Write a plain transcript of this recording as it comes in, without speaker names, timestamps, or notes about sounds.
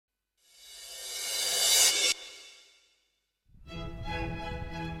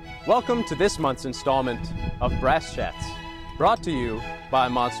Welcome to this month's installment of Brass Chats, brought to you by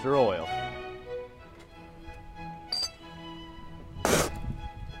Monster Oil.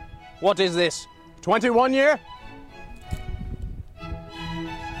 What is this? 21 year?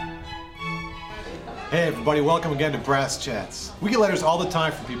 Hey everybody, welcome again to Brass Chats. We get letters all the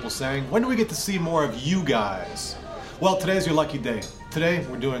time from people saying, when do we get to see more of you guys? Well, today's your lucky day. Today,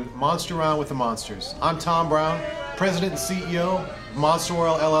 we're doing Monster Round with the Monsters. I'm Tom Brown, President and CEO of Monster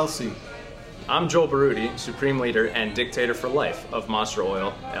Oil LLC. I'm Joel Baruti, Supreme Leader and Dictator for Life of Monster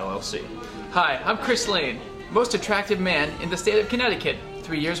Oil LLC. Hi, I'm Chris Lane, most attractive man in the state of Connecticut,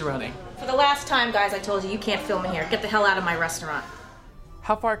 3 years running. For the last time, guys, I told you can't film in here. Get the hell out of my restaurant.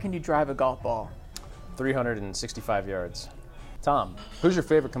 How far can you drive a golf ball? 365 yards. Tom, who's your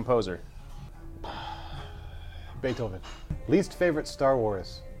favorite composer? Beethoven. Least favorite Star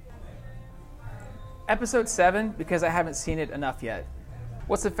Wars? Episode 7, because I haven't seen it enough yet.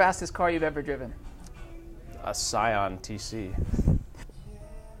 What's the fastest car you've ever driven? A Scion TC.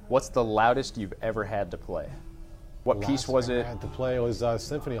 What's the loudest you've ever had to play? What piece was it? I had to play was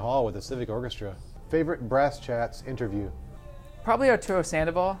Symphony Hall with the Civic Orchestra. Favorite Brass Chats interview? Probably Arturo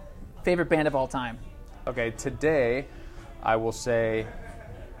Sandoval. Favorite band of all time? Okay, today I will say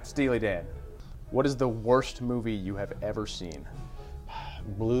Steely Dan. What is the worst movie you have ever seen?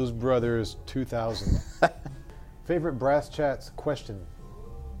 Blues Brothers 2000. Favorite Brass Chats question?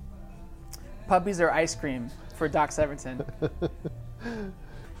 Puppies or ice cream for Doc Severinsen?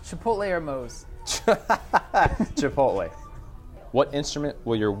 Chipotle or Moe's? Chipotle. What instrument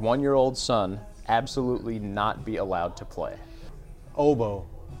will your 1-year-old son absolutely not be allowed to play? Oboe.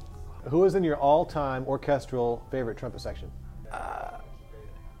 Who is in your all-time orchestral favorite trumpet section?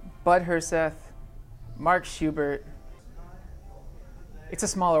 Bud Herseth, Mark Schubert. It's a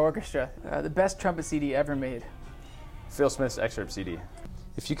smaller orchestra. The best trumpet CD ever made. Phil Smith's excerpt CD.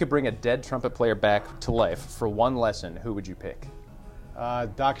 If you could bring a dead trumpet player back to life for one lesson, who would you pick?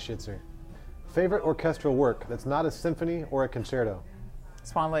 Doc Schitzer. Favorite orchestral work that's not a symphony or a concerto?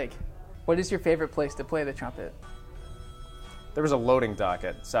 Swan Lake. What is your favorite place to play the trumpet? There was a loading dock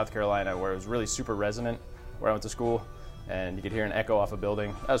at South Carolina where it was really super resonant, where I went to school, and you could hear an echo off a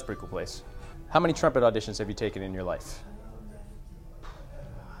building. That was a pretty cool place. How many trumpet auditions have you taken in your life?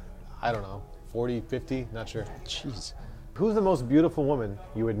 I don't know, 40, 50, not sure. Jeez. Who's the most beautiful woman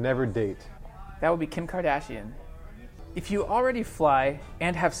you would never date? That would be Kim Kardashian. If you already fly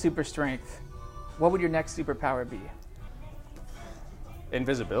and have super strength, what would your next superpower be?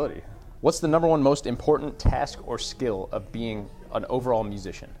 Invisibility. What's the number one most important task or skill of being an overall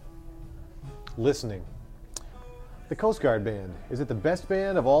musician? Listening. The Coast Guard Band, is it the best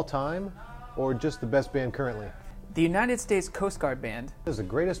band of all time or just the best band currently? The United States Coast Guard Band is the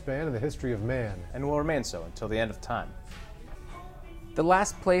greatest band in the history of man. And will remain so until the end of time. The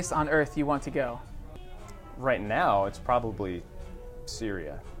last place on earth you want to go? Right now, it's probably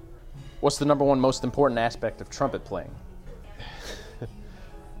Syria. What's the number one most important aspect of trumpet playing?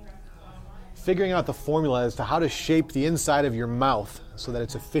 Figuring out the formula as to how to shape the inside of your mouth so that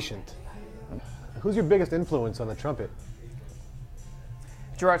it's efficient. Who's your biggest influence on the trumpet?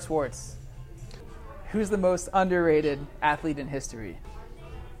 Gerard Schwartz. Who's the most underrated athlete in history?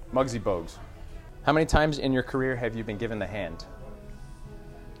 Muggsy Bogues. How many times in your career have you been given the hand?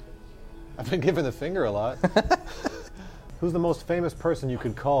 I've been given the finger a lot. Who's the most famous person you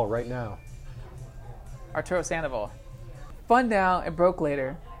could call right now? Arturo Sandoval. Fun now and broke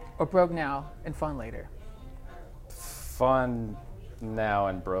later, or broke now and fun later? Fun now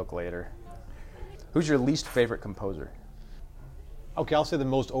and broke later. Who's your least favorite composer? Okay, I'll say the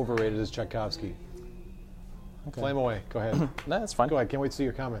most overrated is Tchaikovsky. Okay. Flame away. Go ahead. No, that's fine. Go ahead. Can't wait to see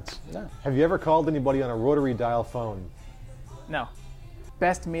your comments. No. Have you ever called anybody on a rotary dial phone? No.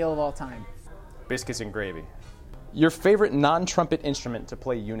 Best meal of all time? Biscuits and gravy. Your favorite non-trumpet instrument to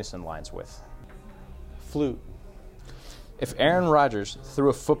play unison lines with? Flute. If Aaron Rodgers threw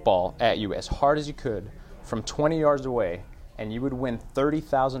a football at you as hard as you could from 20 yards away and you would win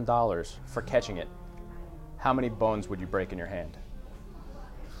 $30,000 for catching it, how many bones would you break in your hand?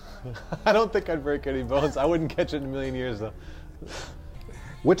 I don't think I'd break any bones. I wouldn't catch it in a million years, though.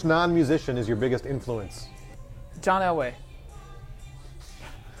 Which non-musician is your biggest influence? John Elway.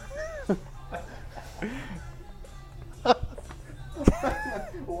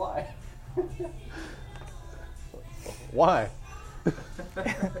 Why? Why?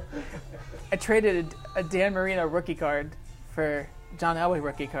 I traded a Dan Marino rookie card for John Elway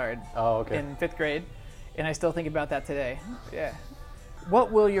rookie card in 5th grade, and I still think about that today. Yeah.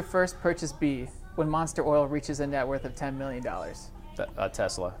 What will your first purchase be when Monster Oil reaches a net worth of $10 million?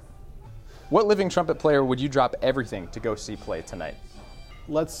 Tesla. What living trumpet player would you drop everything to go see play tonight?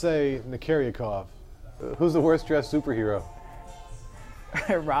 Let's say Nikaryakov. Who's the worst dressed superhero?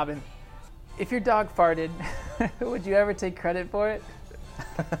 Robin. If your dog farted, would you ever take credit for it?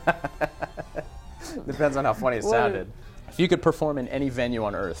 Depends on how funny it sounded. If you could perform in any venue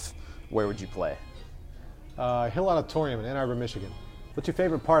on Earth, where would you play? Hill Auditorium in Ann Arbor, Michigan. What's your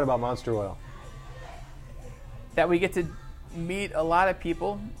favorite part about Monster Oil? That we get to meet a lot of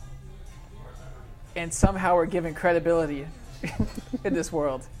people, and somehow we're given credibility in this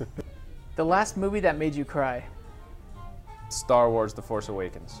world. The last movie that made you cry? Star Wars: The Force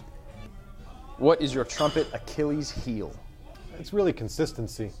Awakens. What is your trumpet Achilles heel? It's really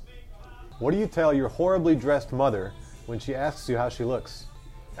consistency. What do you tell your horribly dressed mother when she asks you how she looks?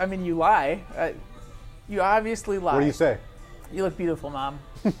 I mean, you lie. You obviously lie. What do you say? You look beautiful, Mom.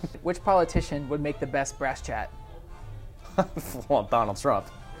 Which politician would make the best brass chat? Well, Donald Trump.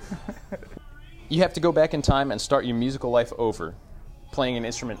 You have to go back in time and start your musical life over, playing an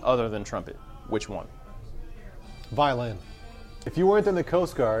instrument other than trumpet. Which one? Violin. If you weren't in the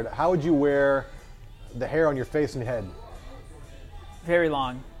Coast Guard, how would you wear the hair on your face and head? Very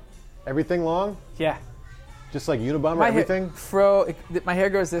long. Everything long? Yeah. Just like Unabomber, everything? My hair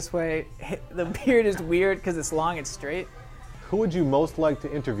goes this way. The beard is weird because it's long and straight. Who would you most like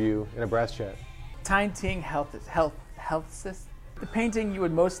to interview in a brass chat? Tyne Ting healthist. The painting you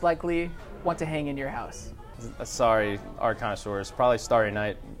would most likely want to hang in your house. Sorry, art connoisseurs. Probably Starry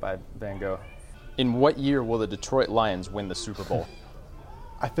Night by Van Gogh. In what year will the Detroit Lions win the Super Bowl?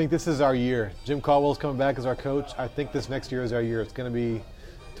 I think this is our year. Jim Caldwell's coming back as our coach. I think this next year is our year. It's going to be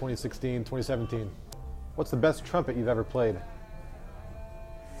 2016, 2017. What's the best trumpet you've ever played?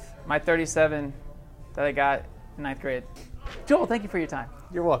 My 37 that I got in 9th grade. Joel, thank you for your time.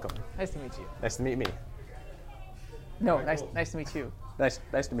 You're welcome. Nice to meet you. Nice to meet me. No, nice to meet you. Nice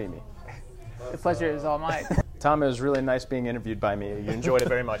to meet me. The pleasure is all mine. Tom, it was really nice being interviewed by me. You enjoyed it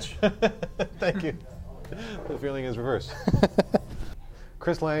very much. Thank you. The feeling is reversed.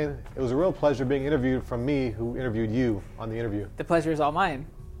 Chris Lane, it was a real pleasure being interviewed from me, who interviewed you on the interview. The pleasure is all mine.